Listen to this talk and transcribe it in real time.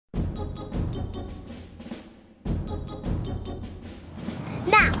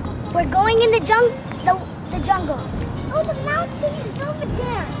We're going in the jungle. Oh, the mountain is over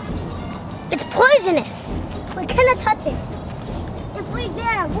there. It's poisonous. We cannot touch it. If we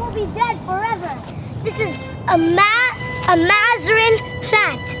dare, we'll be dead forever. This is a mazarin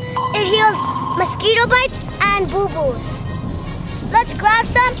plant. It heals mosquito bites and boo-boos. Let's grab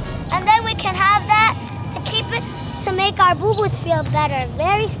some, and then we can have that to keep it, to make our boo-boos feel better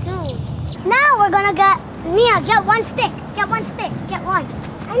very soon. Now we're gonna get one stick. Get one stick. Get one.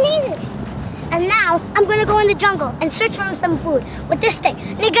 I need it. And now I'm gonna go in the jungle and search for some food with this stick.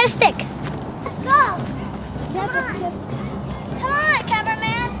 Nia, get a stick. Let's go. Come on,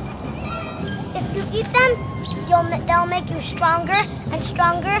 cameraman. If you eat them, they'll make you stronger and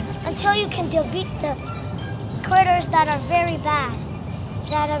stronger until you can defeat the critters that are very bad,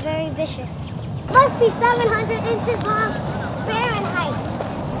 that are very vicious. Must be 700 inches long Fahrenheit.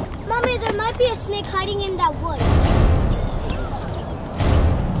 Mommy, there might be a snake hiding in that wood.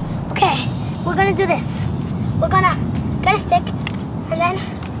 Okay, we're gonna do this. We're gonna get a stick, and then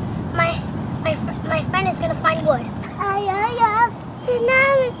my friend is gonna find wood. I have to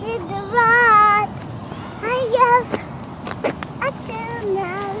know in the rock. I have to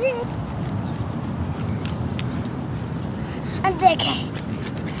know it. And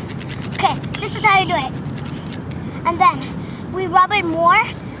okay, this is how you do it. And then we rub it more.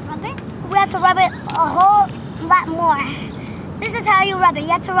 Rub it? We have to rub it a whole lot more. This is how you rub it. You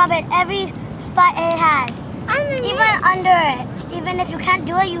have to rub it every spot it has. Even under it. Even if you can't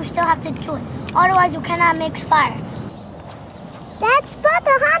do it, you still have to do it. Otherwise, you cannot mix fire. That's spot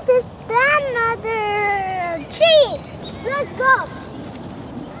the haunted grandmother tree. Let's go.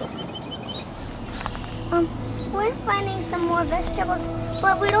 We're finding some more vegetables,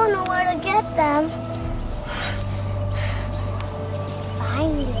 but we don't know where to get them.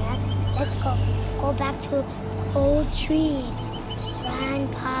 Fine, dear. Let's go. Go back to old tree.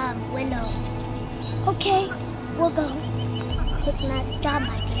 Grandpa Willow. Okay, we'll go. Take my job,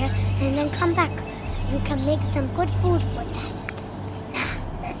 my dear, and then come back. You can make some good food for them.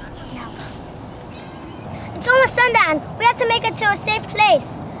 Let's now go. It's almost sundown. We have to make it to a safe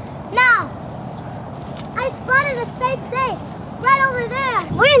place. Now, I spotted a safe place right over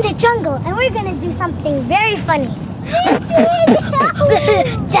there. We're in the jungle, and we're gonna do something very funny.